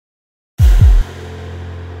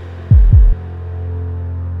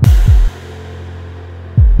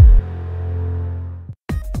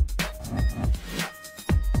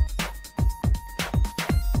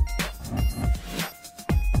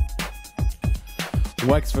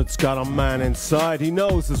Wexford's got a man inside, he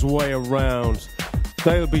knows his way around.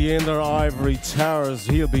 They'll be in their ivory towers,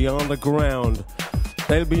 he'll be on the ground.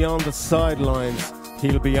 They'll be on the sidelines,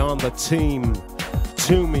 he'll be on the team.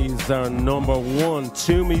 Twomey's our number one.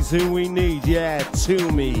 Twomey's who we need, yeah,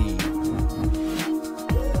 Twomey.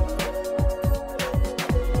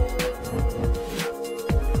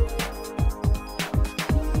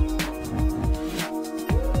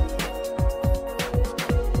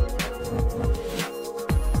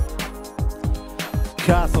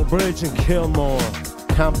 Castlebridge and Kilmore,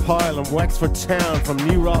 Campile and Wexford Town, from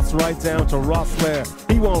New Ross right down to Rosslare,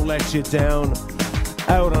 he won't let you down.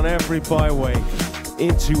 Out on every byway,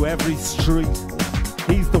 into every street,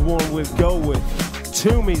 he's the one we'll go with.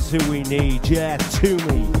 Twomey's who we need, yeah,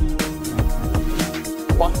 Twomey.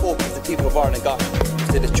 What hope have the people of Ireland got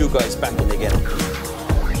to let you guys back in again?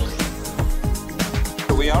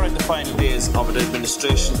 We are in the final days of an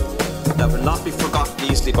administration that will not be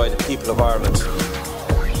forgotten easily by the people of Ireland.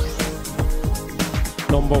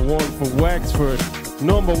 Number one for Wexford,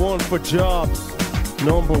 number one for jobs,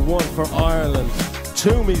 number one for Ireland.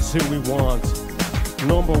 Twomey's who we want.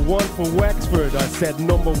 Number one for Wexford, I said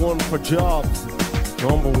number one for jobs,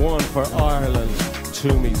 number one for Ireland.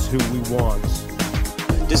 Twomey's who we want.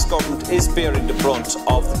 This government is bearing the brunt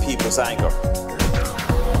of the people's anger.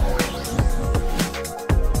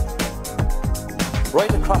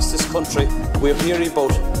 Right across this country, we're hearing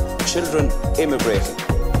about children immigrating.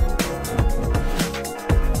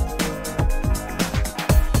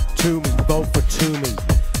 Twomey, vote for Twomey.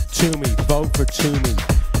 Twomey, vote for Twomey.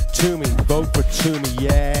 Twomey, vote for Twomey.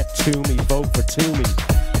 Yeah, Twomey, vote for Twomey.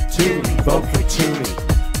 Twomey, vote for Twomey.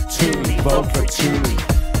 Twomey, vote for Twomey.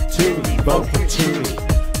 Twomey, vote for Twomey.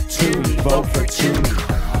 Twomey, vote for Twomey.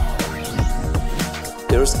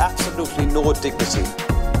 There is absolutely no dignity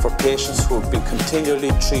for patients who have been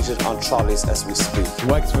continually treated on trolleys as we speak.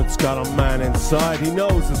 Wexford's got a man inside, he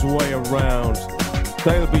knows his way around.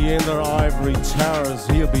 They'll be in their ivory towers,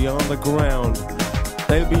 he'll be on the ground.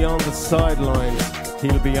 They'll be on the sidelines,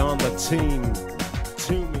 he'll be on the team.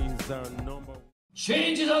 Twomey's our number.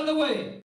 Change is on the way.